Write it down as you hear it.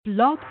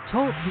Blog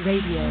Talk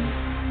Radio.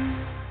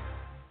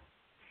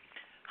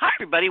 Hi,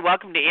 everybody.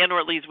 Welcome to Ann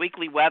Ortelee's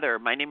Weekly Weather.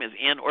 My name is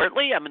Ann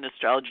Ortelee. I'm an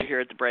astrologer here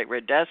at the Bright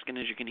Red Desk, and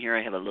as you can hear,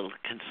 I have a little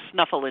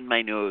snuffle in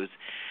my nose.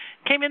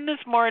 Came in this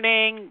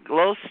morning, a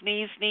little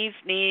sneeze.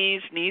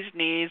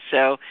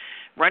 So,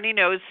 runny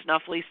nose,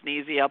 snuffly,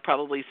 sneezy. I'll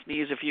probably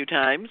sneeze a few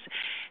times.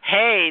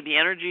 Hey, the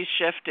energy's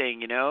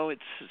shifting. You know,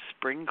 it's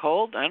spring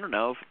cold. I don't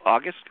know,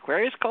 August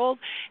Aquarius cold.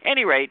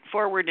 Any rate,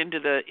 forward into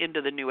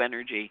the new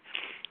energy.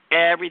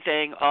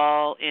 Everything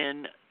all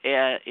in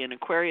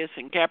Aquarius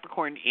and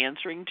Capricorn,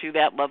 answering to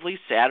that lovely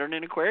Saturn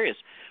in Aquarius.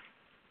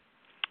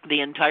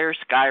 The entire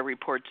sky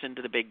reports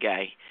into the big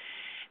guy.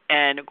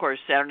 And, of course,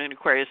 Saturn in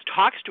Aquarius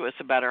talks to us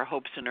about our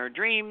hopes and our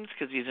dreams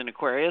because he's in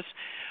Aquarius,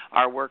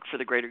 our work for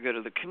the greater good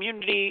of the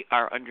community,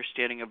 our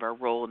understanding of our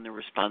role in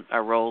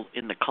our role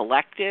in the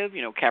collective.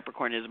 You know,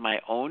 Capricorn is my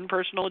own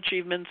personal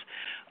achievements.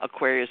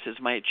 Aquarius is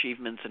my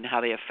achievements and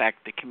how they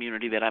affect the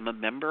community that I'm a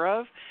member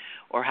of,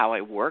 or how I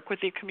work with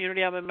the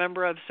community I'm a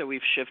member of. So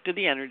we've shifted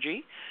the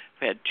energy.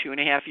 We've had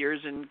 2.5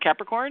 years in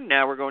Capricorn.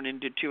 Now we're going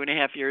into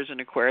 2.5 years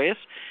in Aquarius.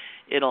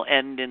 It'll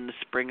end in the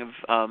spring of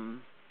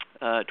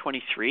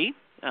 23.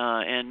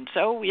 And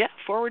so, yeah,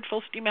 forward,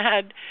 full steam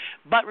ahead.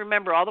 But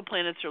remember, all the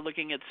planets are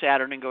looking at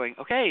Saturn and going,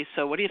 okay,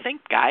 so what do you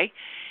think, guy?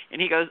 And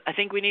he goes, I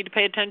think we need to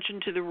pay attention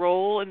to the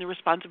role and the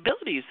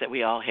responsibilities that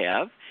we all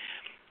have.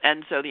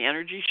 And so the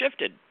energy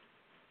shifted.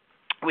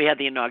 We had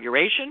the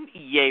inauguration,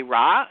 yay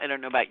rah. I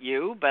don't know about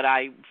you, but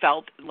I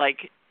felt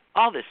like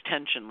all this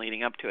tension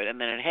leading up to it.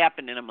 And then it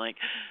happened, and I'm like,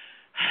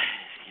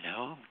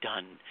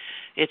 done.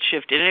 It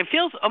shifted. And it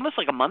feels almost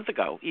like a month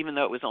ago, even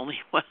though it was only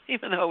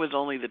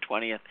the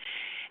 20th.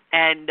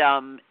 And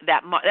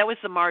that was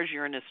the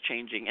Mars-Uranus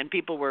changing, and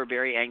people were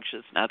very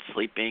anxious, not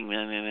sleeping,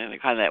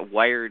 and kind of that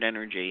wired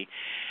energy.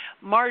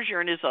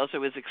 Mars-Uranus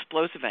also is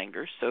explosive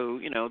anger, so,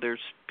 there's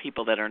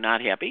people that are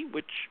not happy,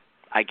 which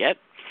I get.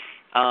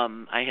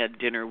 I had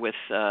dinner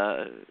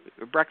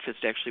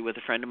breakfast actually with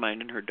a friend of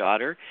mine and her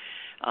daughter,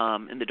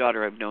 and the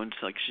daughter I've known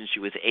since she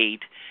was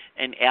 8,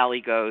 and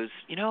Allie goes,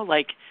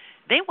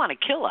 they want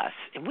to kill us,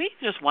 and we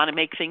just want to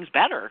make things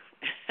better.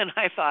 And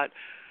I thought,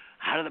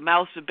 out of the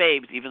mouths of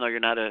babes, even though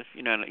you're not a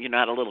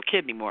little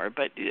kid anymore.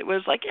 But it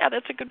was like, yeah,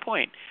 that's a good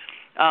point.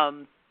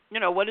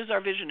 What is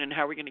our vision and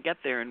how are we going to get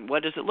there and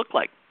what does it look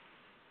like?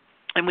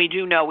 And we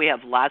do know we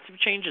have lots of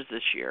changes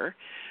this year.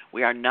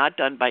 We are not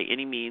done by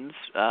any means.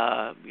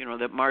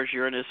 That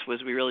Mars-Uranus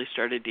we really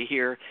started to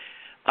hear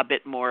a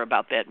bit more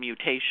about that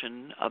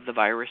mutation of the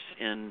virus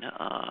in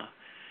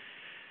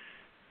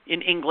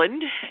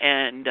England,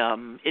 and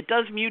it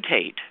does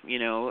mutate.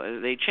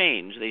 They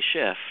change, they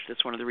shift.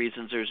 That's one of the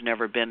reasons there's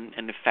never been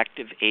an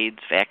effective AIDS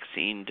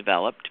vaccine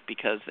developed,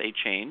 because they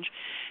change.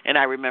 And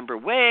I remember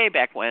way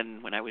back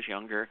when I was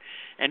younger,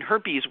 and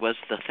herpes was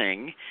the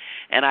thing,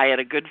 and I had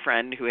a good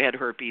friend who had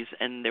herpes,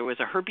 and there was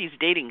a herpes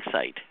dating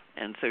site.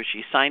 And so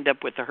she signed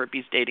up with the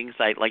herpes dating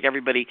site, like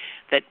everybody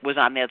that was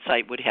on that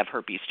site would have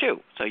herpes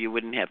too, so you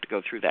wouldn't have to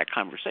go through that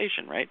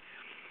conversation, right?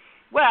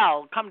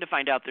 Well, come to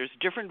find out, there's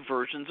different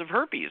versions of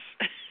herpes.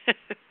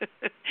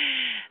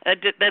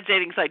 That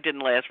dating site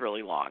didn't last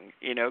really long,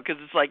 because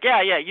it's like,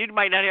 yeah, you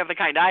might not have the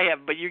kind I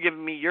have, but you're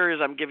giving me yours,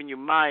 I'm giving you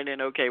mine,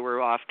 and okay,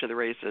 we're off to the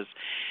races.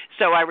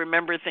 So I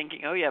remember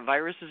thinking, oh, yeah,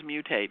 viruses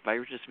mutate.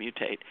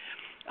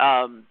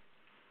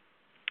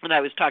 And I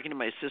was talking to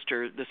my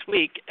sister this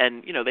week,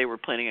 and, they were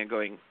planning on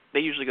going. They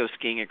usually go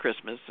skiing at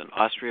Christmas, and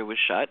Austria was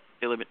shut.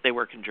 They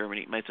work in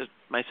Germany. My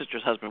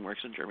sister's husband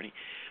works in Germany.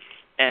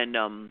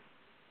 And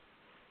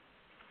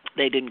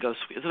they didn't go,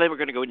 so they were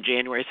going to go in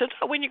January. I said,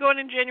 oh, when you going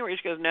in January?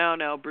 She goes, no,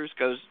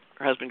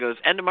 her husband goes,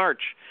 end of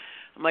March.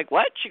 I'm like,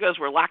 what? She goes,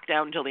 we're locked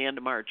down until the end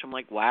of March. I'm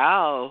like,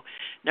 wow.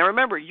 Now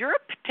remember,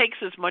 Europe takes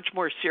this much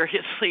more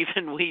seriously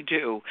than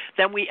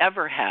we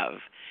ever have.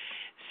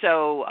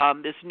 So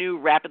this new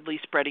rapidly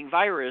spreading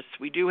virus,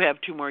 we do have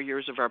 2 more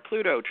years of our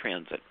Pluto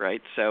transit,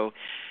 right? So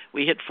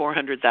we hit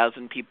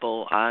 400,000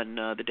 people on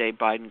the day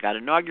Biden got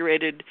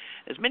inaugurated.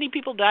 As many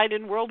people died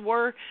in World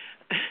War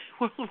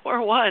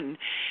I.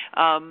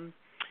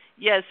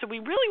 So we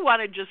really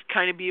want to just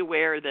kind of be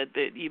aware that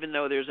even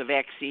though there's a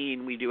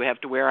vaccine, we do have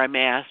to wear our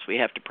masks, we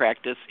have to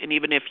practice. And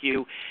even if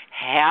you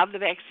have the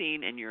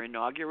vaccine and you're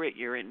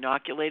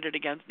inoculated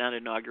against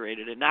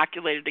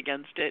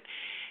it,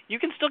 you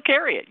can still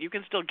carry it. You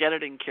can still get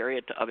it and carry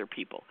it to other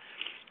people.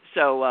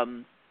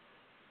 So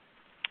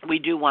we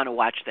do want to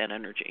watch that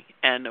energy.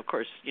 And, of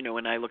course,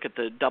 when I look at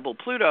the double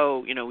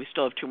Pluto, we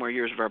still have 2 more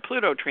years of our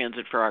Pluto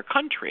transit for our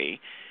country,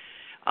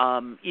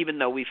 even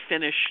though we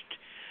finished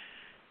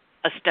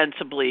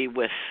ostensibly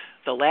with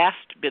the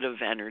last bit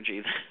of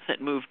energy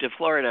that moved to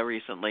Florida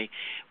recently.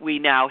 We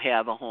now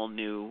have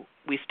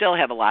we still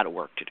have a lot of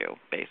work to do,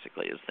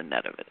 basically, is the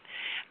net of it.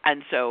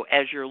 And so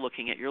as you're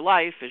looking at your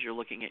life, as you're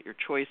looking at your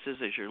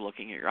choices, as you're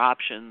looking at your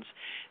options,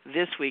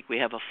 this week we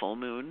have a full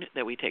moon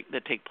that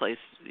take place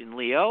in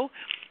Leo,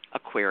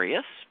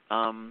 Aquarius.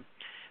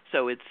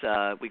 So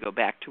it's we go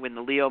back to when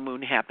the Leo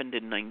moon happened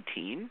in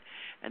 19,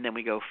 and then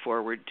we go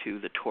forward to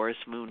the Taurus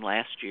moon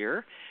last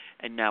year,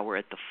 And now we're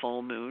at the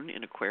full moon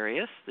in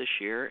Aquarius this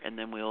year, and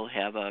then we'll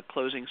have a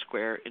closing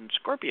square in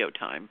Scorpio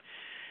time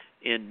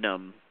in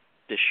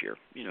this year,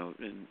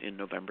 in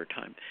November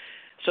time.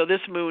 So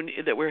this moon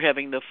that we're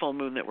having, the full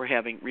moon that we're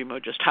having, Remo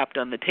just hopped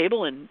on the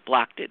table and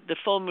blocked it. The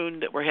full moon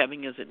that we're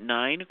having is at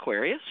 9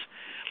 Aquarius.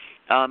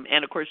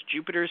 And, of course,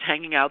 Jupiter's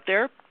hanging out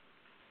there.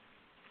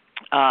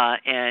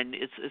 And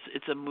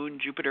it's a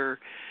moon-Jupiter,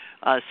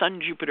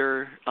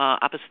 Sun-Jupiter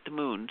opposite the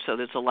moon. So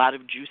there's a lot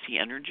of juicy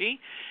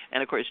energy.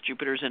 And, of course,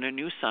 Jupiter's in a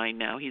new sign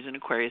now. He's in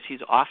Aquarius. He's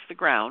off the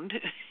ground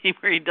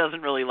where he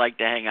doesn't really like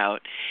to hang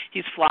out.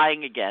 He's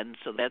flying again,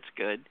 so that's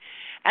good.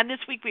 And this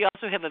week we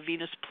also have a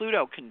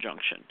Venus-Pluto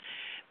conjunction.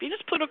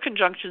 Venus-Pluto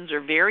conjunctions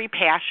are very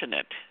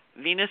passionate.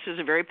 Venus is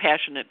a very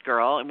passionate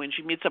girl, and when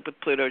she meets up with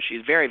Pluto,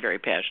 she's very, very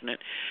passionate.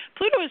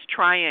 Pluto is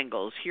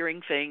triangles,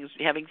 hearing things,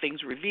 having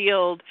things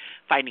revealed,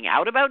 finding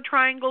out about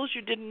triangles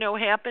you didn't know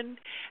happened,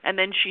 and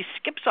then she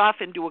skips off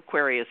into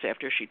Aquarius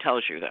after she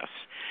tells you this.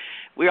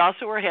 We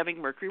also are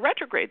having Mercury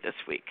retrograde this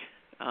week.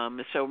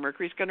 So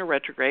Mercury's going to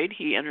retrograde.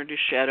 He entered his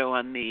shadow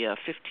on the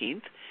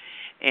 15th,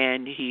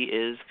 and he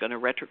is going to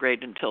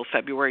retrograde until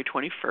February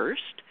 21st.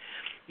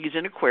 He's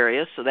in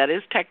Aquarius, so that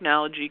is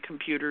technology,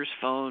 computers,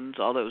 phones,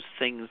 all those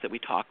things that we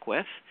talk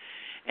with,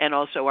 and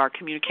also our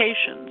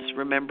communications.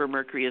 Remember,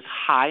 Mercury is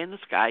high in the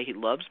sky. He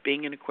loves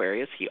being in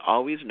Aquarius. He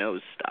always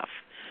knows stuff.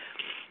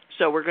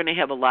 So we're going to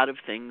have a lot of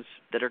things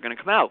that are going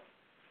to come out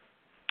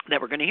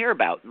that we're going to hear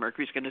about.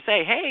 Mercury's going to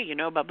say, hey,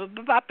 bop, bop,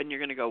 bop, bop, and you're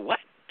going to go, what?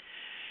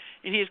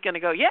 And he's going to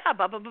go, yeah,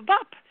 bop, bop, bop,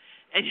 bop.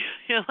 And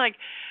you're like,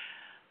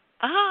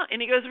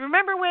 and he goes,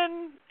 remember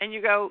when? And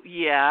you go,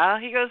 yeah.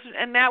 He goes,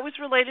 and that was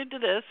related to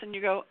this. And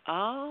you go,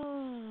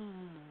 oh.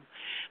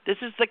 This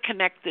is the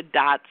connect the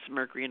dots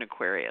Mercury in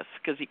Aquarius,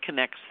 because he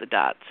connects the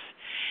dots.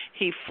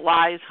 He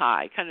flies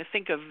high. Kind of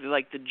think of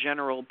like the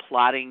general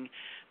plotting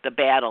the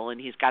battle, and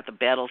he's got the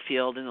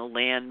battlefield and the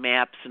land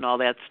maps and all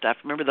that stuff.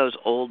 Remember those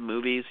old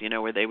movies,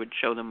 where they would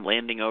show them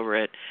landing over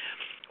it?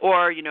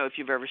 Or, if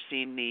you've ever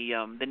seen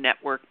the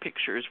network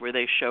pictures where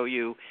they show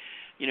you,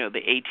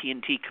 the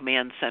AT&T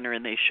command center,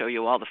 and they show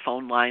you all the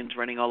phone lines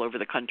running all over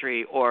the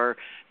country, or,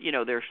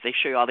 they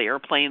show you all the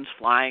airplanes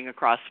flying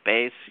across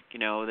space,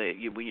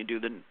 when you do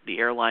the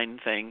airline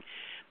thing.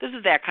 This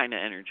is that kind of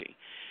energy.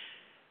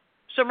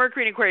 So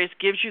Mercury in Aquarius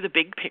gives you the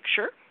big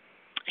picture.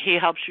 He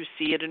helps you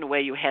see it in a way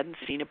you hadn't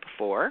seen it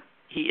before.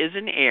 He is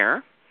in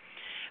air,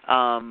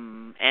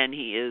 and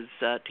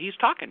he's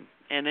talking.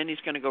 And then he's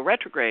going to go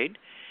retrograde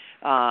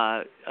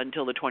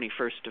until the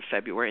 21st of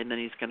February, and then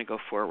he's going to go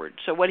forward.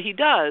 So what he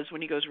does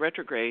when he goes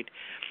retrograde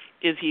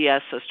is he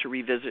asks us to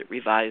revisit,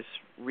 revise,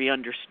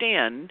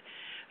 re-understand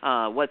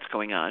what's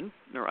going on,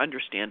 or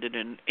understand it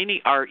in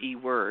any RE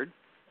word,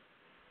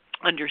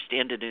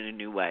 understand it in a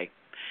new way.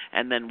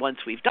 And then once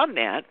we've done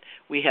that,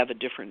 we have a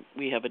different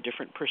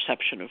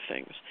perception of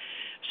things.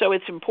 So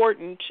it's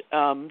important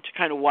to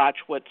kind of watch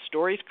what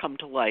stories come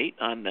to light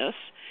on this.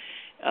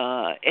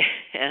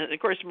 And of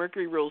course,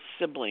 Mercury rules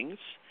siblings.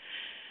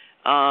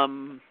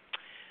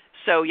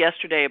 So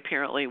yesterday,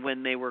 apparently,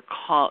 when they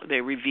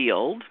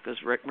revealed, because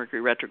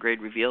Mercury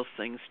retrograde reveals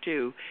things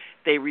too,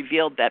 they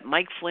revealed that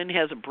Mike Flynn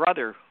has a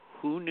brother.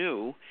 Who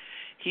knew?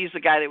 He's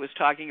the guy that was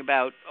talking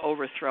about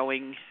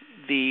overthrowing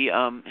the,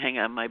 hang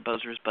on, my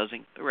buzzer's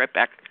buzzing. Be right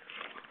back.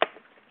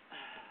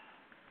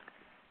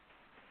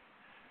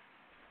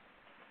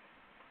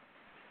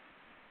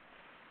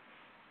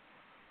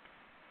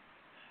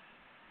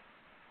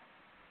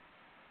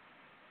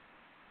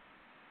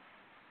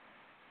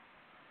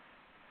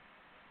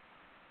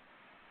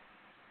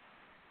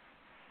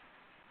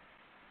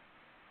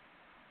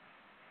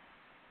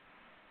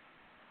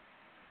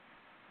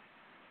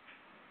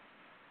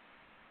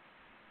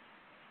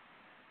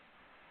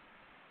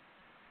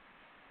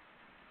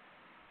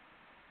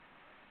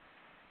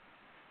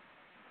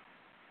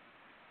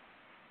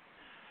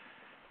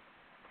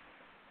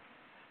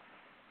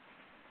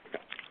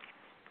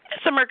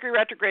 It's a Mercury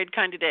retrograde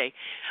kind of day.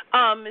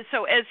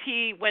 So as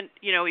he went,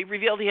 he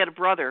revealed he had a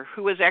brother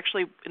who was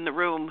actually in the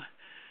room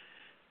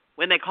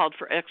when they called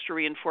for extra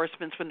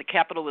reinforcements when the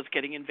Capitol was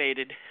getting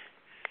invaded.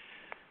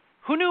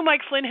 Who knew Mike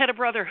Flynn had a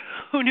brother?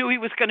 Who knew he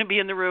was going to be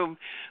in the room?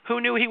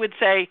 Who knew he would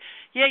say,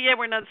 yeah,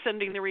 we're not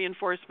sending the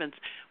reinforcements?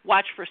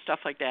 Watch for stuff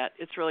like that.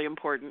 It's really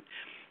important.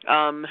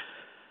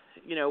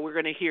 We're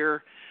going to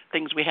hear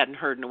things we hadn't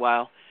heard in a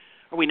while,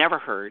 or we never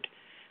heard.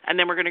 And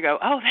then we're going to go,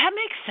 oh, that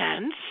makes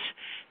sense.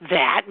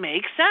 That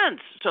makes sense.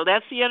 So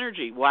that's the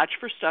energy. Watch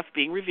for stuff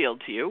being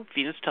revealed to you.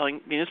 Venus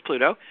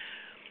Pluto.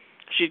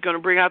 She's going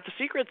to bring out the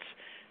secrets.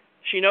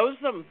 She knows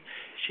them.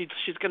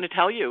 She's going to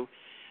tell you.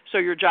 So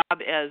your job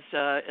as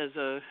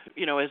a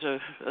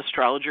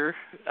astrologer,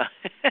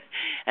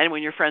 and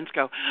when your friends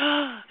go,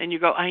 and you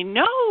go, I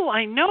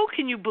know.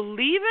 Can you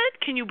believe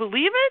it? Can you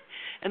believe it?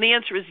 And the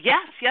answer is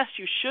yes.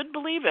 You should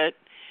believe it.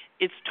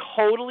 It's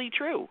totally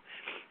true.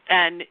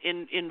 And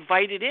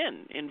invite it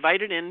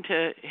in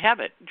to have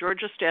it.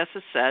 Georgia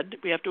Stasis said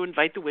we have to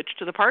invite the witch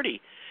to the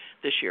party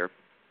this year.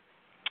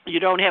 You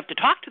don't have to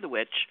talk to the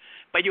witch,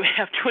 but you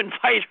have to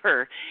invite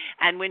her.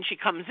 And when she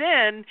comes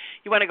in,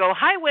 you want to go,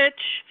 "Hi,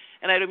 witch."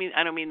 And I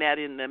don't mean that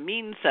in the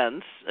mean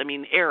sense. I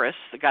mean, Eris,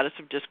 the goddess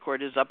of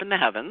discord, is up in the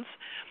heavens,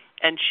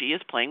 and she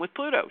is playing with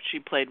Pluto. She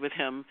played with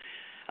him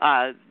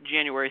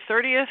January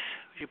 30th.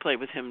 She played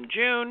with him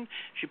June.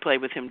 She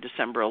played with him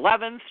December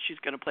 11th. She's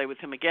going to play with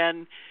him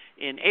again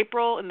in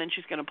April, and then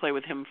she's going to play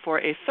with him for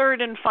a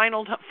fifth and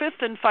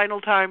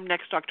final time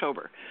next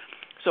October.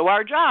 So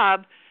our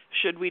job,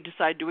 should we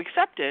decide to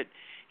accept it,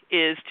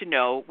 is to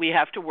know we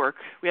have to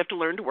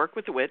learn to work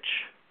with the witch.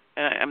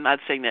 I'm not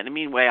saying that in a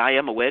mean way. I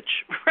am a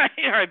witch, right?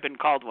 Or I've been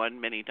called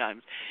one many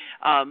times.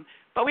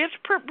 But we have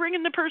to bring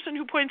in the person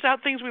who points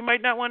out things we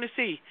might not want to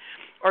see,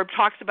 or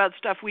talks about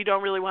stuff we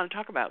don't really want to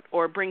talk about,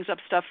 or brings up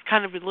stuff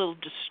kind of a little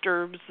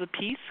disturbs the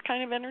peace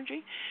kind of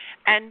energy,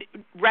 and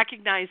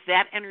recognize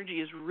that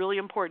energy is really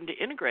important to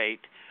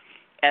integrate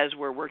as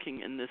we're working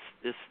in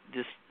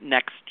this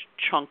next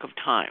chunk of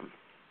time.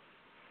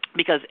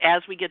 Because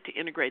as we get to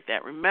integrate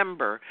that,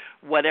 remember,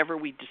 whatever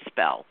we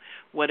dispel,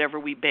 whatever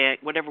we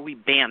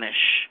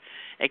banish,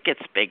 it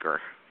gets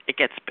bigger. It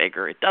gets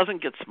bigger. It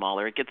doesn't get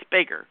smaller. It gets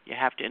bigger. You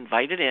have to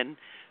invite it in,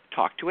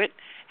 talk to it,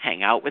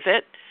 hang out with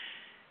it.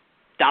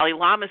 Dalai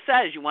Lama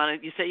says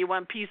you say you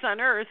want peace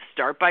on earth,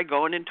 start by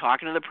going and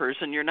talking to the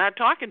person you're not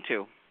talking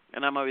to.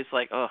 And I'm always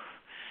like, oh,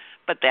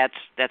 but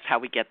that's how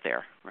we get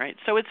there, right?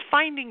 So it's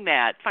finding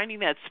that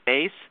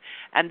space.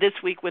 And this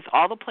week with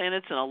all the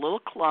planets in a little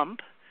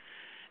clump,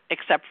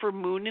 except for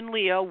Moon and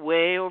Leo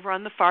way over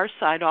on the far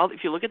side.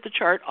 If you look at the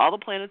chart, all the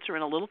planets are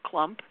in a little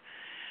clump.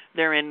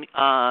 They're in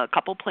a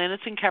couple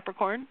planets in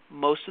Capricorn.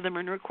 Most of them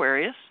are in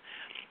Aquarius.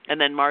 And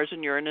then Mars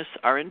and Uranus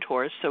are in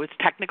Taurus, so it's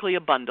technically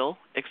a bundle,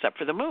 except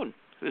for the Moon,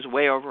 who's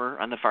way over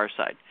on the far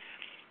side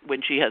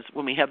when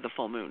we have the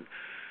full moon.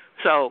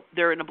 So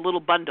they're in a little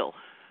bundle,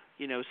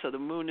 so the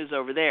Moon is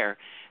over there.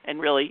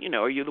 And really,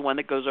 are you the one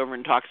that goes over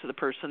and talks to the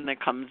person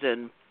that comes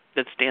in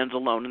that stands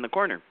alone in the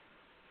corner?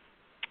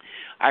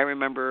 I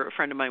remember a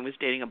friend of mine was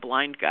dating a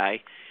blind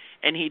guy,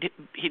 and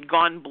he'd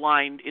gone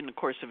blind in the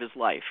course of his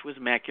life. It was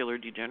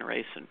macular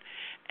degeneration.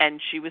 And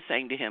she was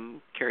saying to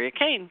him, carry a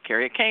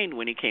cane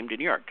when he came to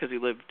New York, because he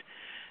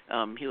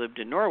lived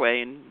in Norway,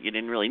 and you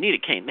didn't really need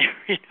a cane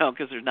there,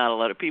 because there's not a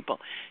lot of people.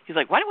 He's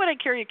like, why would I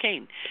carry a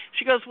cane?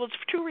 She goes, well, it's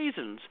for two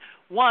reasons.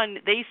 One,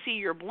 they see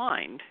you're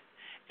blind,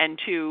 and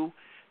two,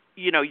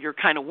 you're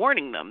kind of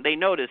warning them. They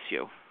notice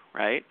you,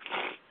 right?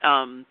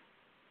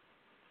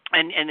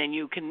 And then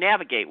you can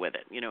navigate with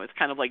it. It's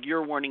kind of like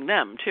you're warning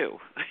them too.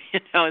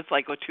 It's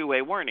like a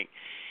two-way warning.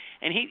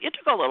 And it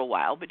took a little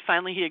while, but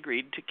finally he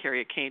agreed to carry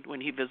a cane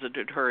when he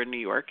visited her in New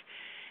York.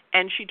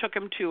 And she took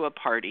him to a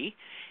party,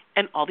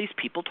 and all these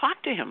people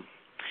talked to him.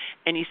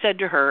 And he said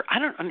to her, I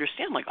don't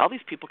understand, all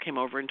these people came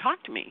over and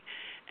talked to me.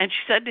 And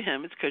she said to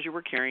him, it's because you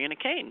were carrying a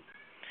cane.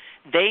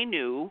 They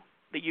knew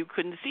that you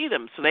couldn't see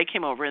them, so they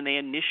came over and they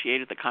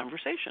initiated the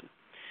conversation.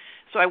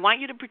 So I want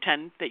you to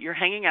pretend that you're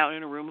hanging out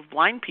in a room of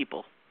blind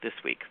people this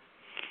week,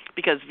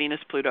 because Venus,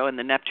 Pluto, and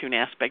the Neptune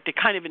aspect, it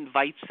kind of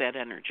invites that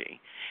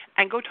energy.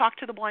 And go talk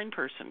to the blind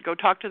person. Go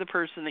talk to the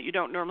person that you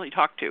don't normally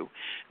talk to.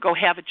 Go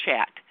have a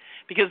chat,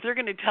 because they're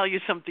going to tell you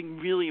something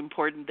really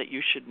important that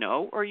you should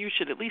know, or you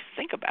should at least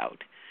think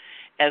about,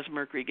 as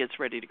Mercury gets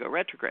ready to go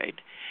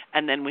retrograde.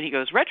 And then when he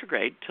goes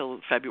retrograde till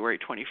February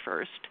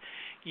 21st,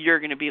 you're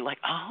going to be like,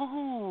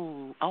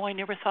 oh, I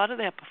never thought of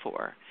that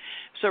before.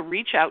 So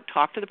reach out,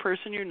 talk to the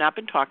person you've not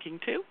been talking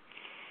to.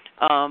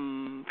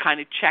 Kind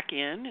of check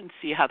in and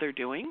see how they're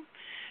doing.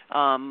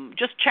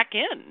 Just check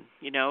in,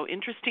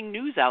 interesting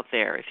news out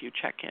there if you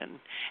check in.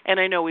 And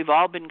I know we've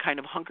all been kind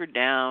of hunkered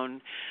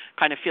down,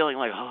 kind of feeling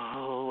like,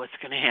 oh, what's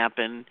going to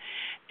happen?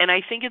 And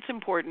I think it's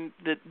important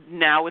that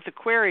now with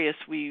Aquarius,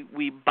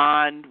 we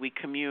bond, we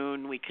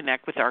commune, we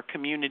connect with our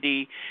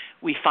community,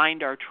 we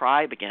find our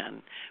tribe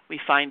again. We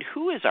find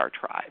who is our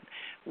tribe.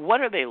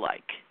 What are they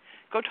like?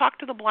 Go talk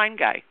to the blind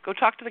guy. Go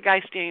talk to the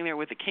guy standing there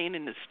with a cane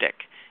in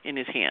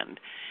his hand.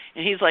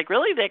 And he's like,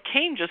 really? That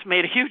cane just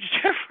made a huge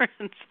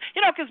difference.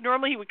 Because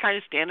normally he would kind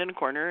of stand in a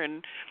corner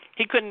and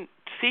he couldn't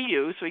see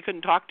you, so he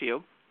couldn't talk to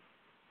you.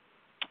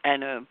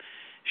 And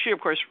she, of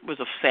course, was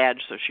a Sag,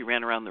 so she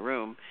ran around the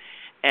room.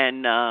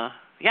 And,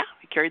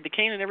 he carried the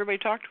cane and everybody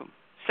talked to him.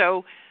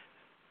 So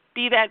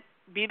be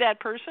that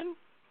person,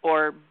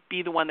 or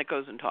be the one that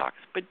goes and talks.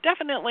 But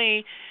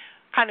definitely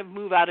kind of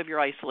move out of your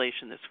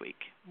isolation this week.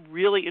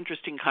 Really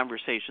interesting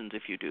conversations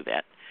if you do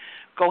that.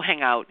 Go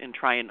hang out and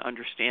try and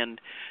understand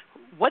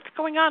what's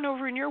going on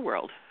over in your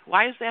world.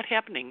 Why is that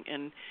happening?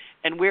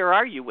 And where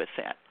are you with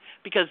that?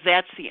 Because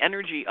that's the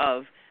energy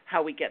of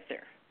how we get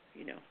there.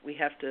 We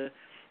have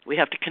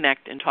to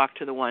connect and talk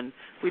to the one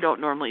we don't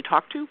normally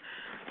talk to.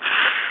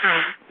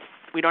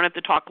 We don't have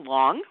to talk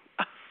long,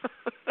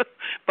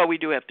 but we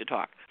do have to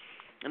talk.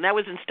 And that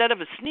was, instead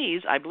of a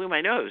sneeze, I blew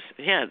my nose.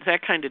 Yeah, it's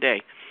that kind of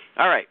day.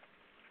 All right.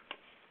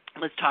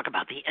 Let's talk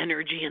about the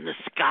energy in the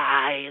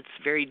sky. It's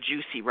very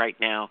juicy right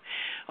now.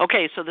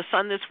 Okay, so the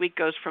sun this week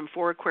goes from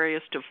 4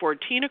 Aquarius to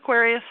 14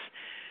 Aquarius.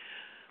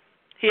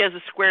 He has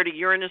a square to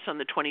Uranus on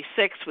the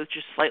 26th with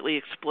just slightly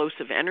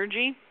explosive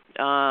energy.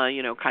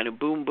 kind of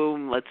boom,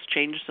 boom, let's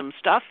change some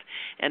stuff.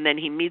 And then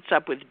he meets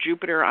up with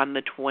Jupiter on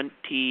the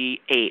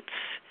 28th.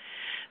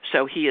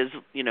 So he is,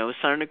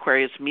 Sun in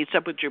Aquarius meets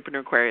up with Jupiter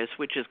in Aquarius,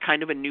 which is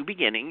kind of a new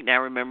beginning.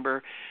 Now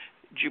remember,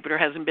 Jupiter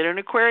hasn't been in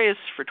Aquarius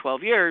for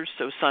 12 years,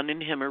 so Sun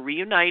and him are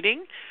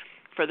reuniting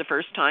for the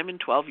first time in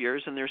 12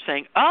 years, and they're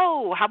saying,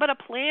 oh, how about a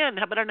plan?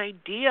 How about an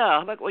idea?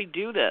 How about we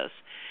do this?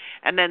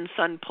 And then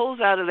Sun pulls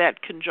out of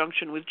that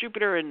conjunction with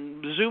Jupiter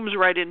and zooms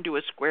right into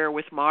a square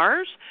with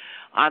Mars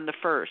on the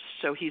 1st.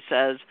 So he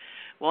says,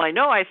 well, I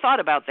know I thought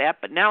about that,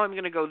 but now I'm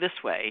going to go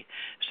this way.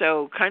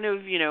 So kind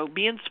of,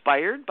 be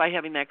inspired by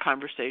having that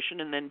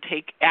conversation and then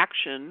take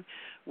action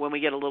when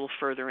we get a little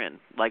further in,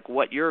 like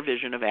what your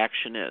vision of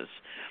action is.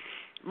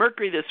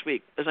 Mercury this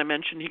week, as I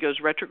mentioned, he goes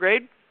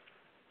retrograde.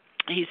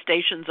 He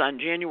stations on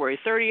January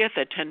 30th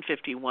at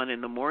 10:51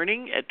 in the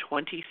morning at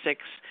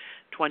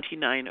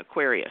 26:29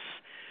 Aquarius.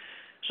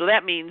 So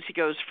that means he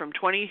goes from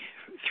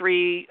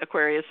 23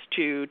 Aquarius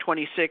to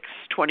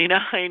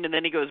 26:29, and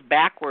then he goes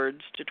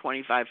backwards to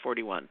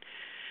 25:41.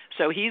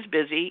 So he's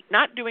busy,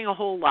 not doing a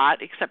whole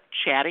lot except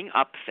chatting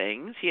up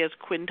things. He has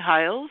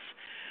quintiles.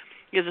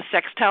 He has a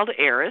sextile to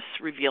Eris,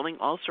 revealing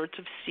all sorts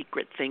of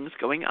secret things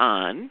going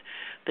on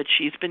that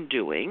she's been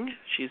doing.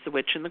 She's the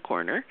witch in the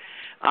corner,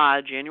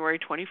 January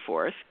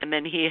 24th. And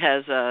then he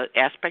has an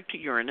aspect to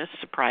Uranus,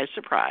 surprise,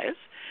 surprise.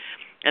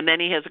 And then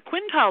he has a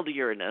quintile to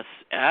Uranus.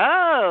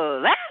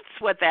 Oh,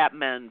 that's what that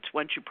meant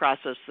once you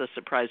process the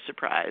surprise,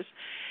 surprise.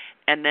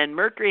 And then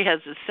Mercury has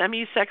a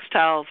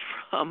semi-sextile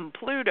from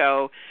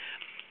Pluto.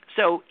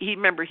 So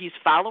remember, he's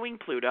following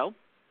Pluto.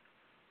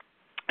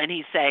 And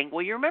he's saying,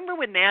 well, you remember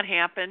when that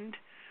happened?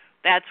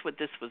 That's what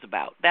this was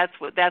about. That's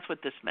what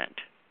this meant,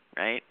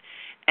 right?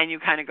 And you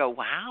kind of go,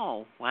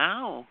 wow.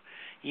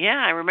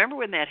 Yeah, I remember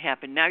when that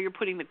happened. Now you're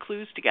putting the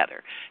clues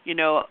together.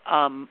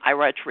 I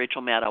watch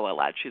Rachel Maddow a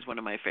lot. She's one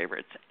of my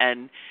favorites.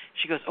 And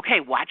she goes,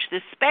 okay, watch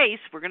this space.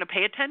 We're going to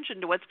pay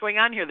attention to what's going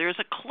on here. There's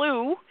a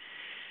clue.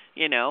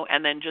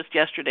 And then just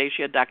yesterday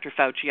she had Dr.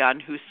 Fauci on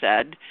who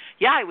said,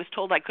 yeah, I was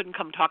told I couldn't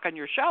come talk on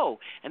your show.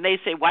 And they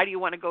say, why do you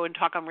want to go and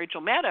talk on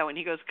Rachel Maddow? And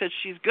he goes, because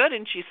she's good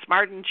and she's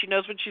smart and she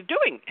knows what she's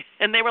doing.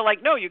 And they were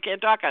like, no, you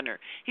can't talk on her.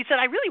 He said,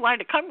 I really wanted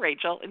to come,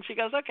 Rachel. And she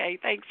goes, okay,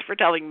 thanks for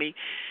telling me.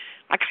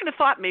 I kind of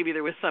thought maybe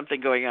there was something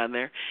going on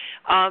there.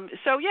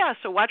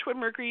 So watch what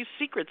Mercury's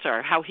secrets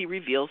are, how he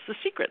reveals the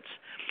secrets.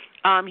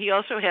 He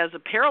also has a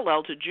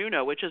parallel to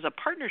Juno, which is a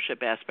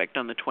partnership aspect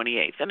on the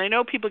 28th. And I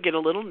know people get a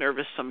little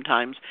nervous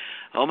sometimes.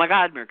 Oh, my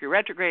God, Mercury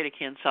retrograde, I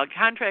can't sell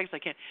contracts, I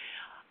can't.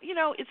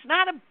 It's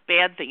not a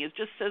bad thing. It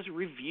just says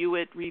review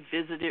it,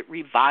 revisit it,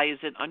 revise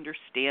it,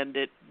 understand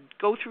it,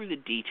 go through the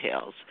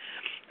details.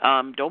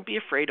 Don't be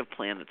afraid of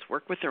planets.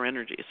 Work with their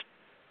energies.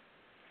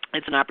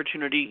 It's an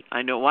opportunity.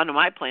 I know one of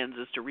my plans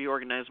is to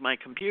reorganize my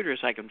computer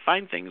so I can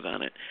find things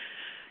on it.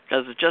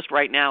 Because it's just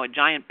right now a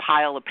giant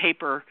pile of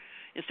paper.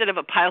 Instead of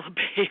a pile of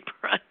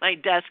paper on my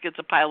desk, it's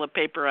a pile of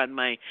paper on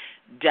my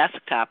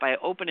desktop. I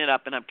open it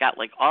up and I've got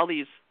like all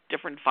these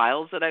different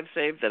files that I've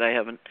saved that I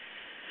have to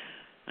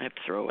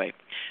throw away.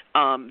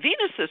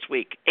 Venus this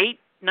week,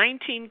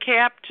 8/19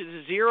 Cap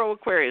to 0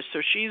 Aquarius.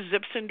 So she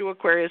zips into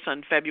Aquarius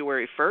on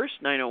February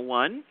 1st,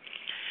 9:01.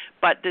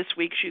 But this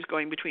week she's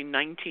going between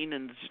 19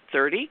 and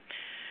 30.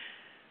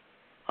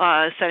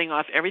 Setting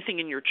off everything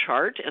in your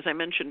chart. As I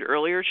mentioned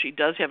earlier, she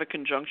does have a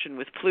conjunction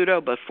with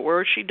Pluto.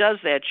 Before she does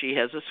that, she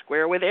has a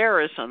square with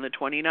Eris on the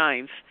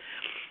 29th.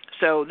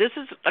 So this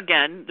is,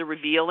 again, the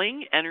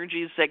revealing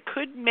energies that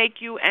could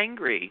make you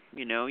angry.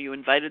 You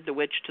invited the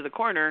witch to the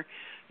corner.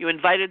 You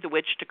invited the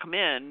witch to come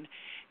in,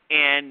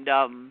 and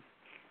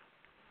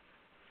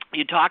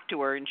you talked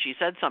to her, and she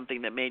said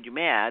something that made you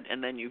mad,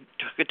 and then you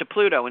took it to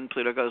Pluto, and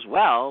Pluto goes,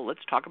 well,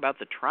 let's talk about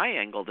the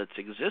triangle that's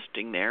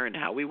existing there and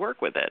how we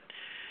work with it.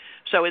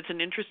 So it's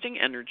an interesting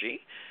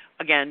energy.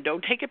 Again,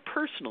 don't take it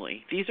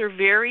personally. These are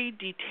very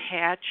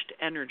detached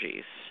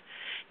energies.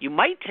 You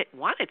might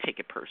want to take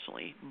it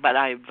personally, but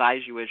I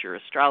advise you as your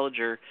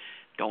astrologer,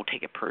 don't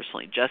take it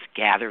personally. Just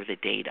gather the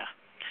data.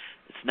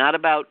 It's not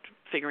about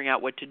figuring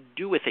out what to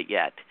do with it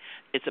yet.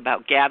 It's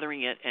about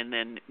gathering it and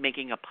then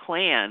making a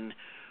plan.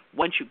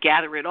 Once you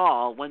gather it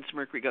all, once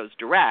Mercury goes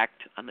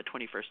direct on the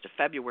 21st of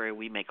February,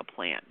 we make a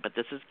plan. But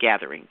this is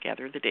gathering.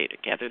 Gather the data,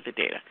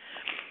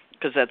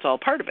 because that's all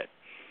part of it.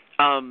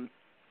 And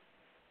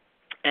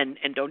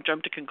don't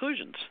jump to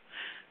conclusions.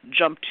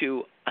 Jump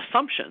to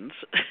assumptions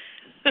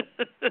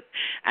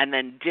and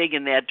then dig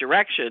in that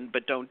direction,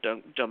 but don't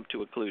jump to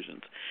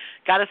conclusions.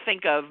 Got to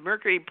think of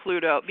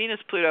Venus,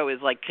 Pluto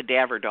is like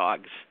cadaver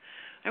dogs.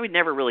 We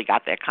never really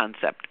got that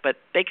concept, but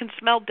they can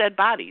smell dead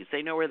bodies.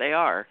 They know where they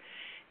are.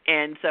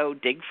 And so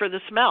dig for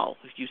the smell.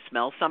 If you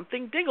smell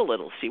something, dig a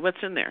little, see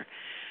what's in there.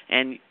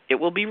 And it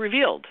will be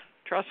revealed,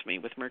 trust me,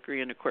 with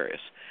Mercury in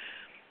Aquarius.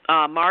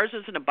 Mars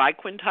is in a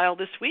biquintile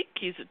this week.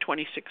 He's at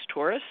 26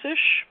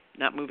 Taurus-ish,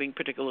 not moving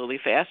particularly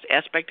fast,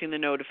 aspecting the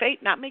node of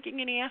fate, not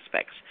making any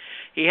aspects.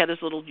 He had his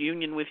little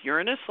union with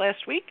Uranus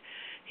last week.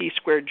 He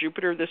squared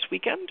Jupiter this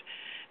weekend,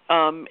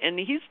 and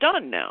he's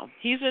done now.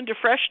 He's into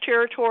fresh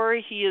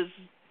territory. He has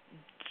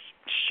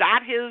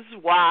shot his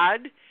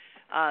wad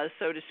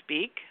so to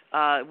speak.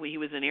 He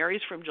was in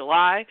Aries from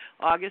July,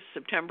 August,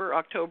 September,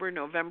 October,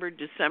 November,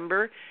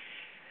 December.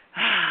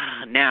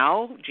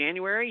 Now,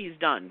 January, he's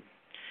done.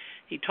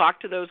 He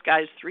talked to those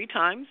guys 3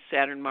 times,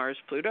 Saturn, Mars,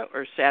 Pluto,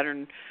 or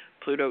Saturn,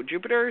 Pluto,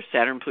 Jupiter,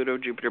 Saturn, Pluto,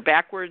 Jupiter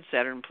backwards,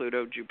 Saturn,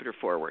 Pluto, Jupiter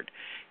forward.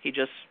 He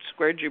just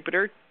squared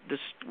Jupiter this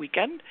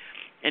weekend,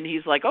 and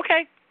he's like,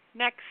 okay,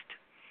 next.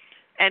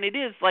 And it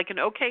is like an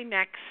okay,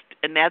 next,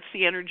 and that's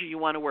the energy you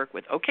want to work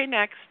with. Okay,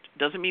 next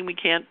doesn't mean we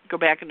can't go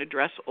back and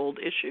address old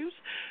issues,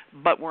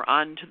 but we're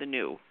on to the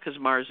new because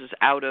Mars is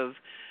out of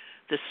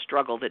this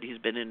struggle that he's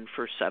been in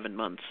for 7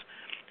 months,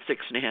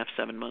 6.5,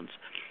 7 months.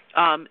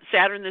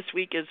 Saturn this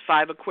week is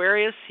 5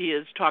 Aquarius. He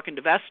is talking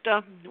to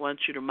Vesta. He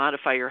wants you to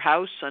modify your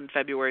house on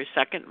February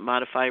 2nd,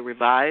 modify,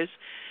 revise.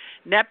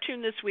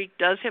 Neptune this week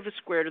does have a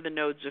square to the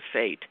nodes of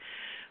fate.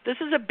 This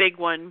is a big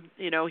one.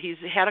 You know, he's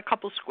had a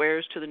couple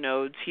squares to the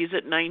nodes. He's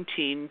at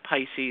 19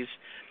 Pisces.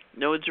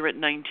 Nodes are at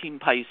 19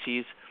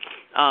 Pisces.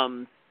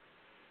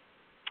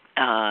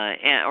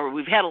 Or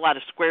we've had a lot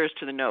of squares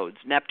to the nodes.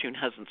 Neptune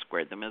hasn't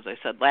squared them. As I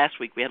said last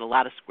week, we had a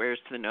lot of squares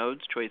to the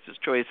nodes,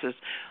 choices,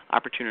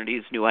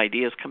 opportunities, new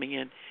ideas coming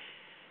in.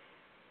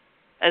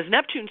 As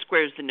Neptune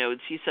squares the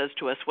nodes, he says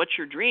to us, what's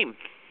your dream?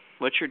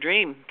 What's your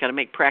dream? Got to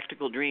make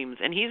practical dreams.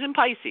 And he's in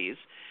Pisces,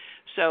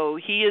 so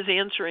he is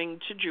answering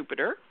to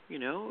Jupiter. You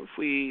know,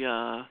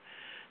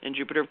 and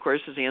Jupiter, of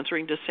course, is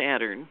answering to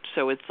Saturn.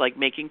 So it's like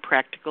making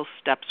practical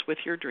steps with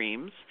your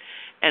dreams.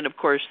 And, of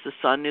course, the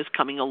sun is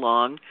coming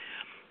along.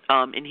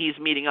 And he's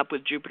meeting up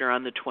with Jupiter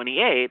on the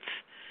 28th,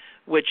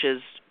 which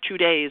is 2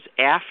 days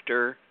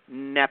after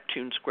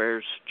Neptune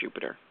squares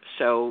Jupiter.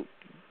 So,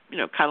 you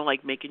know, kind of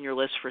like making your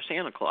list for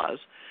Santa Claus,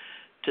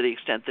 to the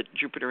extent that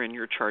Jupiter in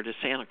your chart is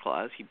Santa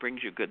Claus. He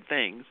brings you good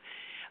things.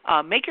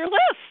 Make your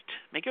list.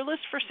 Make your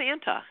list for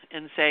Santa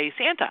and say,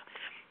 Santa,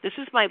 this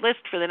is my list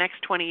for the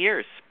next 20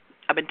 years.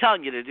 I've been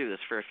telling you to do this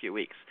for a few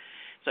weeks.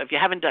 So if you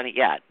haven't done it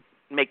yet,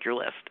 make your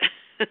list.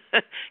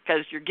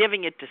 Because you're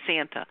giving it to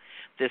Santa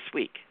this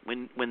week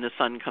when the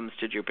sun comes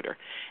to Jupiter.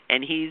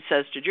 And he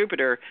says to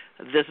Jupiter,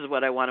 this is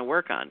what I want to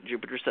work on.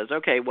 Jupiter says,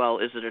 okay, well,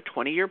 is it a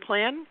 20-year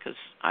plan? Because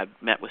I've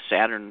met with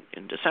Saturn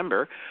in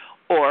December.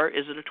 Or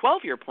is it a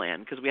 12-year plan?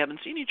 Because we haven't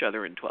seen each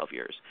other in 12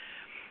 years.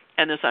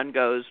 And the sun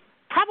goes,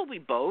 probably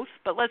both,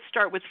 but let's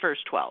start with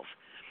first 12.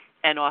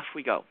 And off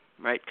we go,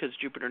 right? Because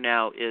Jupiter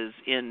now is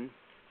in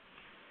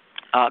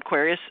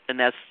Aquarius, and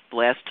that's the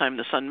last time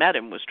the sun met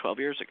him was 12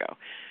 years ago.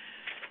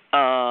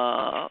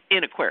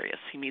 In Aquarius.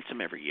 He meets him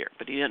every year,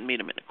 but he didn't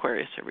meet him in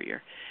Aquarius every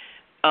year.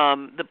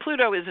 The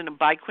Pluto is in a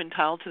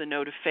biquintile to the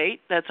node of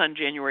fate. That's on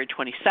January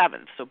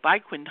 27th. So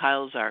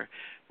biquintiles are,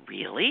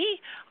 really?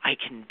 I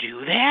can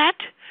do that?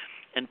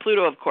 And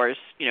Pluto, of course,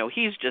 you know,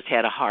 he's just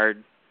had a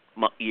hard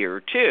year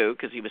or two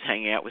because he was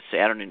hanging out with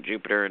Saturn and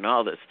Jupiter and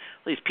all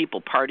these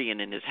people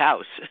partying in his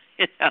house.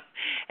 You know?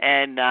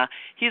 And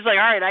he's like,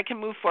 all right, I can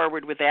move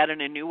forward with that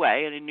in a new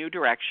way, in a new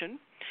direction.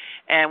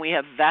 And we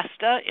have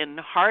Vesta in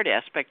hard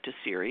aspect to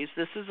Ceres.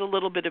 This is a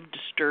little bit of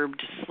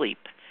disturbed sleep,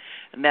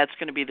 and that's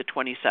going to be the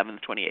 27th,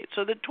 28th.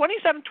 So the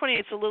 27th, 28th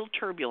is a little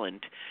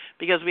turbulent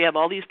because we have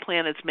all these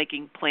planets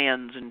making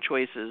plans and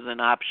choices and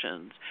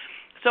options.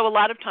 So a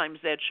lot of times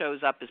that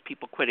shows up as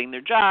people quitting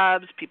their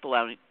jobs, people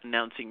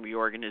announcing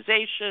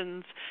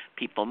reorganizations,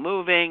 people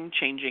moving,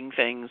 changing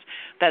things.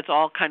 That's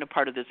all kind of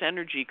part of this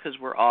energy because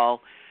we're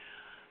all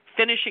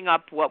finishing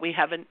up what we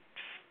haven't,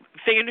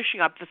 finishing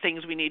up the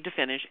things we need to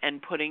finish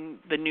and putting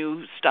the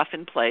new stuff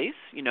in place.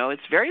 You know,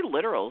 it's very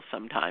literal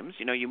sometimes.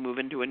 You know, you move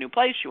into a new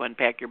place, you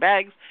unpack your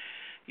bags,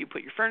 you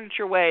put your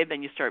furniture away,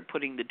 then you start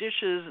putting the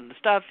dishes and the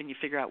stuff, and you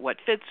figure out what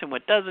fits and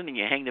what doesn't, and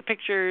you hang the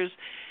pictures,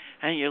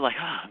 and you're like,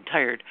 oh, I'm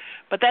tired.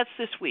 But that's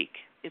this week.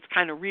 It's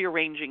kind of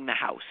rearranging the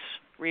house,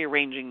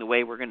 rearranging the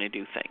way we're going to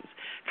do things,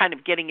 kind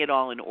of getting it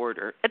all in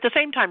order. At the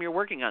same time, you're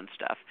working on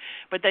stuff.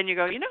 But then you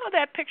go, you know,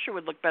 that picture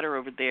would look better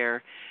over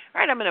there.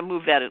 All right, I'm going to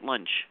move that at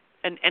lunch.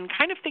 And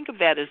kind of think of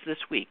that as this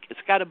week. It's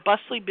got a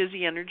bustly,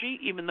 busy energy,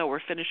 even though we're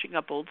finishing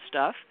up old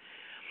stuff.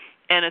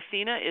 And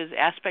Athena is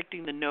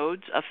aspecting the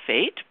nodes of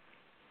fate,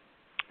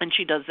 and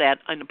she does that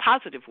in a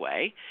positive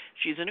way.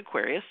 She's in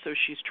Aquarius, so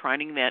she's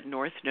trining that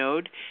north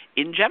node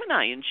in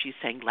Gemini, and she's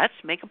saying, let's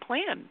make a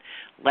plan.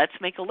 Let's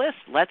make a list.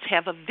 Let's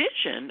have a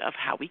vision of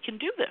how we can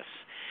do this.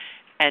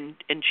 And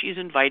she's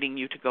inviting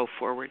you to go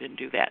forward and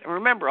do that. And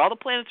remember, all the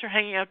planets are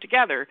hanging out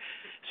together,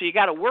 so you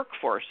got a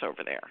workforce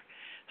over there.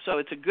 So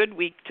it's a good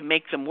week to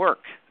make them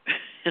work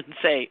and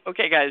say,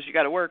 okay, guys, you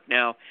got to work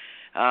now.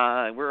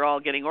 We're all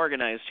getting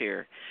organized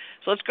here.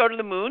 So let's go to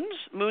the moons.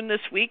 Moon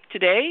this week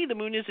today. The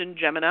moon is in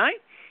Gemini.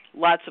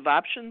 Lots of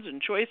options and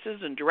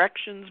choices and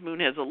directions. Moon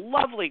has a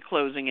lovely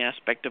closing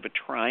aspect of a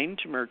trine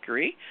to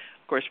Mercury.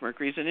 Of course,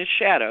 Mercury's in his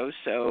shadow,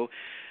 so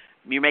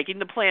you're making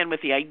the plan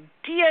with the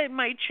idea it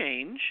might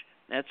change.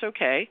 That's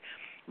okay.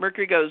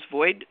 Mercury goes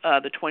void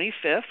the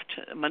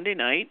 25th, Monday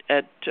night,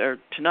 or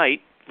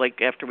tonight,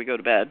 like after we go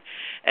to bed,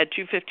 at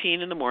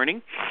 2:15 in the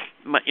morning,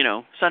 you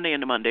know, Sunday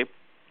into Monday.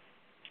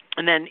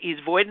 And then he's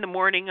void in the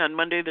morning on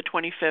Monday the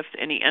 25th,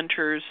 and he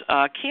enters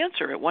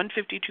Cancer at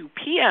 1:52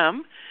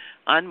 p.m.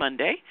 on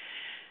Monday.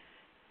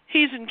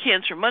 He's in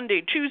Cancer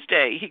Monday,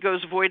 Tuesday. He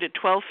goes void at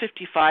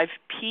 12:55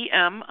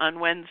 p.m. on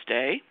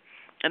Wednesday,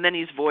 and then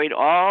he's void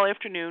all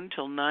afternoon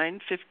till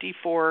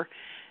 9:54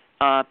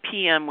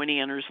 p.m. when he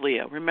enters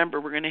Leo.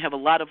 Remember, we're going to have a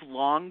lot of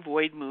long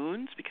void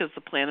moons because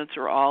the planets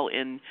are all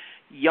in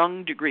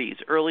young degrees,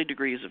 early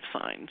degrees of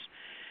signs.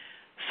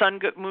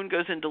 Moon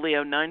goes into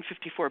Leo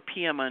 9:54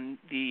 p.m. on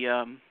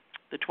the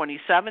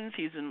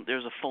 27th.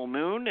 There's a full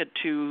moon at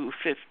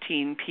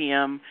 2:15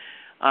 p.m.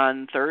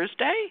 on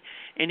Thursday,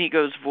 and he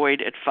goes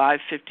void at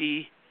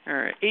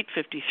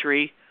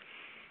 8:53.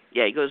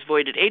 Yeah, he goes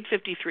void at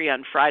 8:53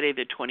 on Friday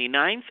the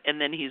 29th, and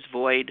then he's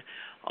void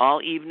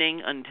all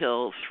evening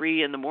until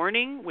 3 in the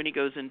morning when he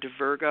goes into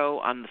Virgo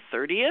on the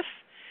 30th.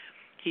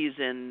 He's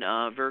in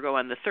Virgo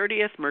on the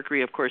 30th.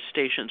 Mercury, of course,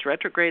 stations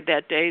retrograde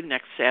that day,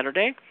 next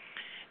Saturday.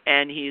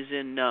 And he's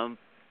in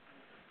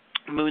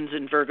Moon's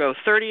in Virgo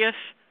 30th,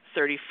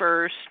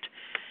 31st,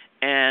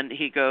 and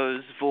he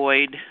goes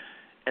void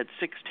at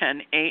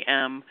 6:10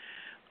 a.m.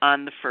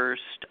 on the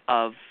 1st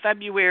of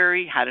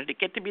February. How did it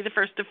get to be the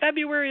 1st of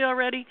February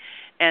already?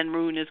 And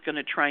Moon is going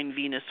to trine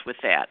Venus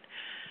with that.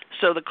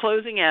 So the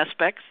closing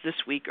aspects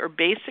this week are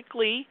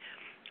basically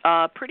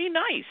pretty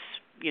nice.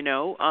 You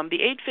know, the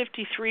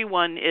 8:53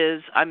 one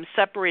is I'm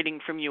separating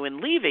from you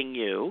and leaving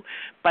you,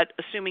 but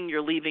assuming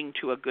you're leaving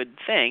to a good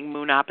thing.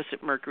 Moon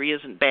opposite Mercury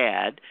isn't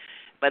bad,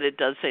 but it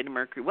does say to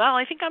Mercury, well,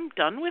 I think I'm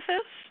done with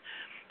this.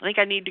 I think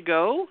I need to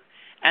go.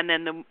 And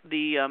then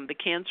the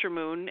Cancer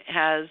Moon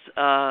has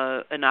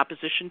an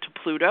opposition to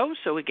Pluto,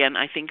 so again,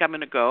 I think I'm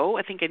going to go.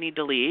 I think I need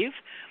to leave.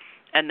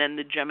 And then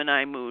the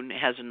Gemini Moon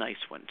has a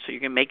nice one. So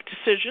you're going to make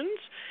decisions,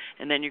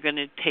 and then you're going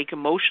to take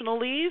emotional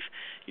leave,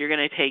 you're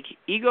going to take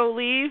ego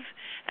leave,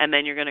 and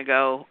then you're going to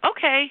go,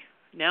 okay,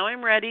 now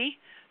I'm ready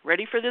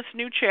for this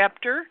new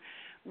chapter,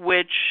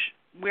 which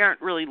we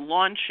aren't really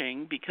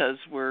launching because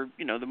we're,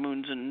 the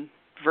Moon's in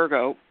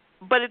Virgo,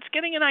 but it's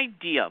getting an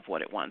idea of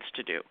what it wants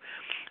to do.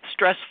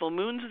 Stressful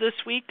moons this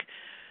week.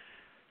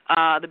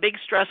 The big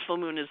stressful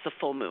moon is the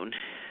full moon.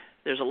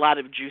 There's a lot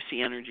of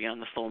juicy energy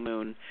on the full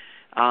moon.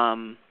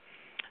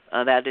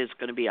 That is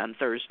going to be on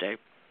Thursday.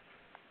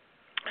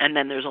 And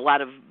then there's a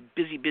lot of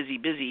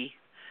busy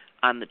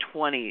on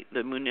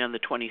the moon on the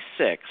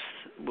 26th,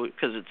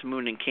 because it's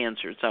moon in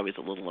Cancer. It's always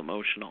a little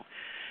emotional.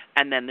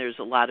 And then there's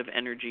a lot of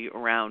energy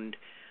around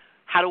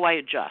how do I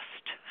adjust?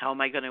 How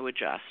am I going to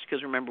adjust?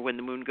 Because remember, when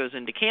the moon goes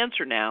into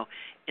Cancer now,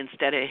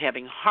 instead of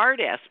having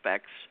hard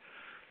aspects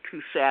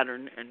to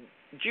Saturn and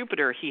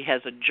Jupiter, he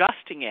has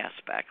adjusting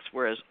aspects,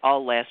 whereas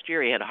all last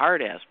year he had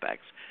hard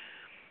aspects.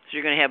 So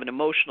you're going to have an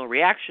emotional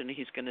reaction.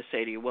 He's going to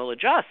say to you, well,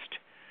 adjust.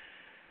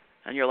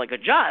 And you're like,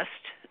 adjust?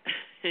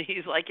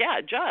 He's like, yeah,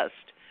 adjust.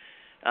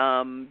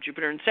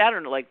 Jupiter and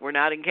Saturn are like, we're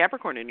not in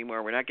Capricorn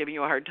anymore. We're not giving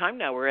you a hard time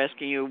now. We're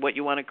asking you what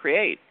you want to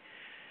create.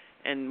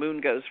 And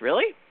Moon goes,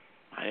 really?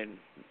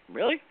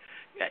 Really?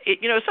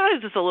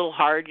 Sometimes it's a little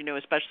hard,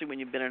 especially when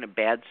you've been in a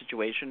bad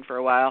situation for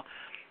a while.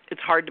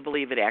 It's hard to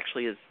believe it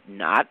actually is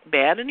not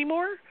bad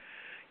anymore.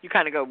 You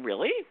kind of go,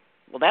 really?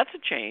 Well, that's a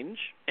change.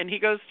 And he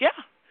goes, yeah.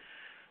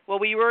 Well,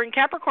 we were in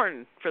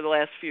Capricorn for the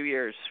last few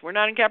years. We're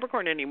not in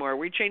Capricorn anymore.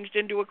 We changed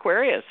into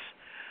Aquarius.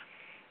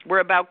 We're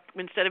about,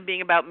 instead of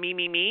being about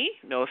me,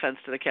 no offense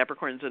to the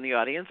Capricorns in the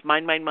audience,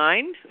 mine,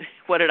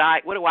 what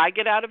do I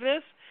get out of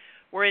this?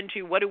 We're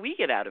into what do we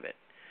get out of it?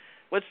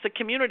 What's the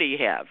community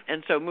have?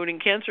 And so Moon in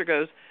Cancer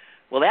goes,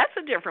 well, that's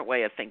a different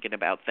way of thinking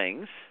about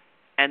things.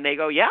 And they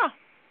go, yeah,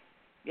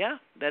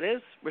 that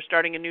is. We're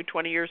starting a new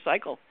 20-year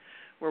cycle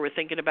where we're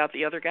thinking about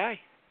the other guy.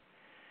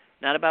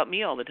 Not about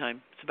me all the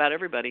time. It's about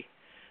everybody.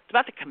 It's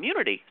about the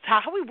community. It's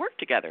how we work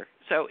together.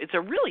 So it's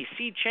a really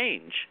sea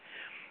change.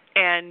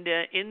 And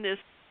in this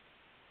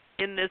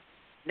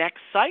next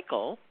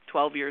cycle,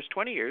 12 years,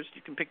 20 years,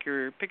 you can pick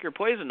your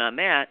poison on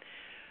that.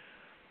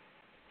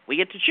 We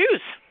get to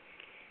choose.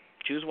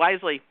 Choose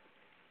wisely.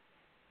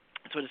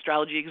 That's what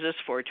astrology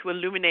exists for, to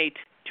illuminate,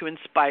 to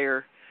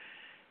inspire,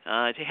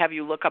 to have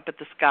you look up at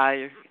the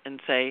sky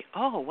and say,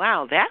 oh,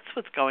 wow, that's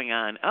what's going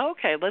on.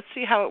 Okay, let's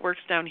see how it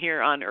works down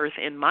here on Earth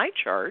in my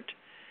chart,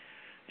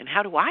 and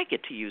how do I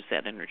get to use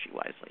that energy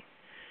wisely?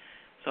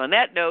 So on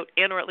that note,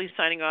 Anne Ortelee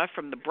signing off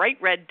from the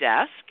Bright Red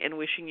Desk and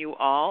wishing you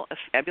all a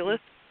fabulous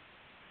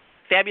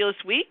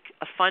week,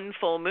 a fun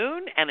full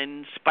moon, and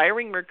an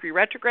inspiring Mercury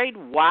retrograde.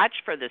 Watch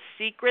for the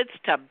secrets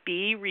to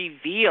be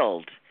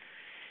revealed.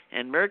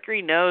 And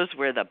Mercury knows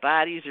where the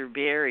bodies are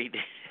buried.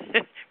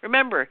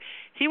 Remember,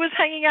 he was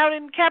hanging out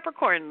in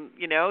Capricorn,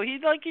 he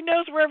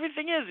knows where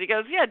everything is. He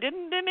goes, yeah,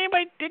 didn't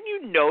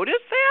you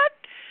notice that?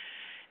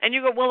 And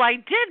you go, well, I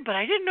did, but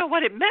I didn't know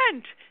what it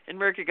meant. And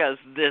Mercury goes,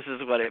 this is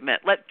what it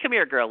meant. Come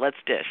here, girl, let's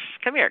dish.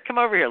 Come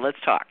over here,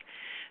 let's talk.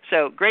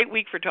 So great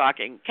week for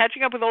talking.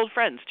 Catching up with old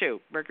friends, too.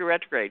 Mercury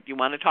retrograde. You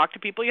want to talk to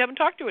people you haven't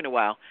talked to in a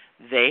while.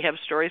 They have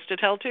stories to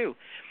tell, too.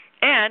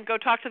 And go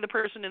talk to the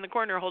person in the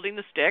corner holding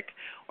the stick,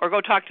 or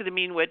go talk to the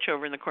mean witch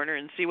over in the corner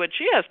and see what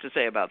she has to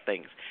say about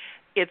things.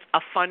 It's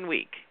a fun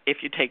week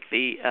if you take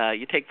the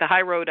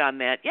high road on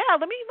that. Yeah,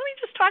 let me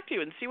just talk to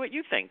you and see what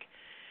you think.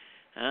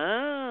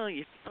 Oh,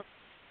 you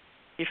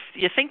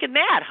You're thinking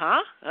that,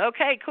 huh?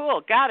 Okay,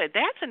 cool. Got it.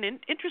 That's an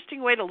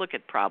interesting way to look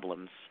at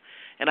problems.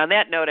 And on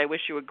that note, I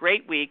wish you a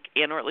great week.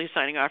 Ann Ortelee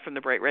signing off from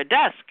the Bright Red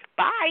Desk.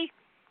 Bye.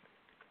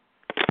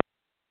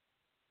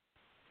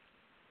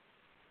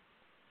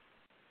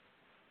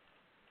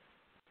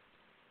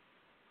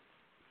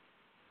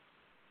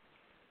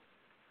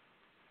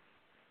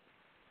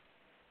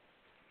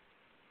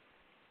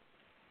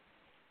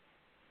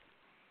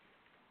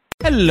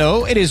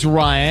 Hello, it is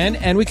Ryan,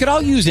 and we could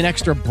all use an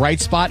extra bright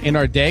spot in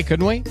our day,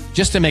 couldn't we?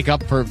 Just to make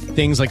up for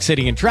things like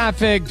sitting in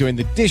traffic, doing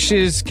the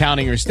dishes,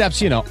 counting your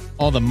steps,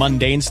 all the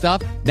mundane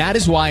stuff. That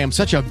is why I'm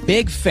such a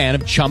big fan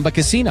of Chumba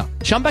Casino.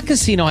 Chumba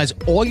Casino has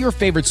all your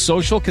favorite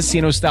social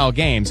casino-style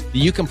games that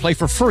you can play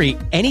for free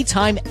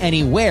anytime,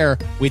 anywhere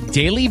with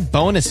daily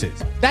bonuses.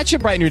 That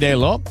should brighten your day a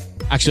little.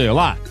 Actually, a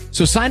lot.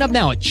 So sign up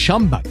now at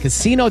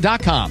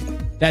ChumbaCasino.com.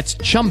 That's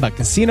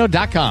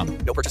ChumbaCasino.com.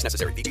 No purchase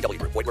necessary. VGW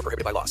Group. Void where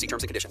prohibited by law. See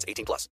terms and conditions. 18+.